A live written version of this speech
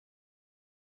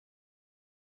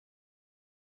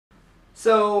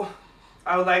So,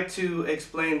 I would like to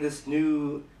explain this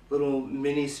new little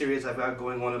mini series I've got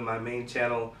going on my main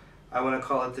channel. I want to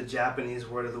call it the Japanese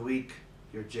Word of the Week,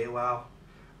 your JWoww.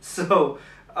 So,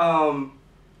 um,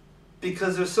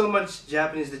 because there's so much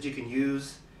Japanese that you can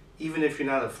use, even if you're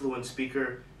not a fluent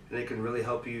speaker, and it can really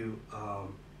help you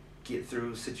get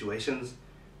through situations.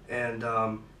 And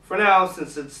for now,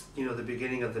 since it's the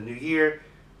beginning of the new year,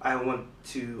 I want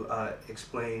to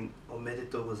explain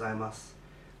Omedetou Gozaimasu.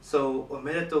 So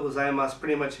Omedetou Gozaimasu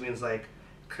pretty much means like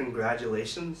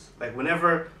congratulations. Like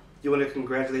whenever you want to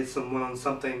congratulate someone on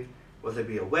something, whether it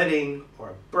be a wedding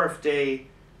or a birthday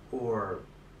or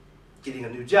getting a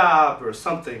new job or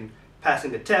something,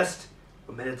 passing a test,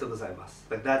 Omedetou Gozaimasu.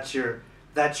 Like that's your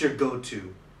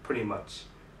go-to pretty much.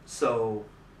 So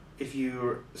if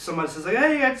someone says like,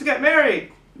 hey, I just got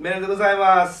married, Omedetou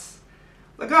Gozaimasu.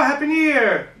 Like, oh, Happy New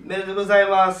Year, Omedetou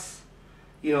Gozaimasu.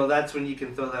 That's when you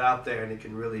can throw that out there and it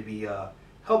can really be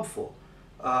helpful.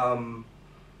 Yeah,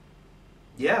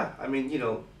 I mean,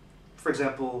 for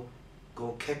example,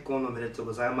 go kekkon omedetou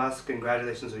gozaimasu,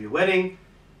 congratulations on your wedding.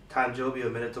 Tanjoubi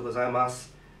omedetou gozaimasu,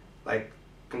 like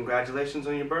congratulations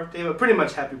on your birthday, but pretty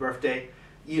much happy birthday.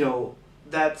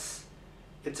 It's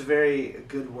a very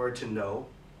good word to know.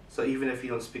 So even if you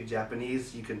don't speak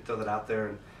Japanese, you can throw that out there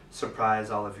and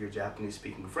surprise all of your Japanese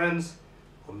speaking friends.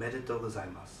 Omedetou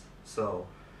gozaimasu. So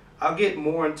I'll get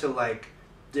more into like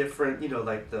different,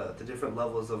 like the different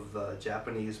levels of the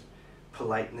Japanese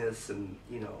politeness and,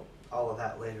 all of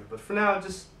that later. But for now,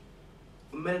 just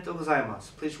Omedetou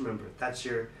Gozaimasu. Please remember, that's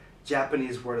your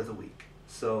Japanese word of the week.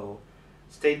 So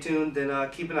stay tuned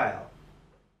and keep an eye out.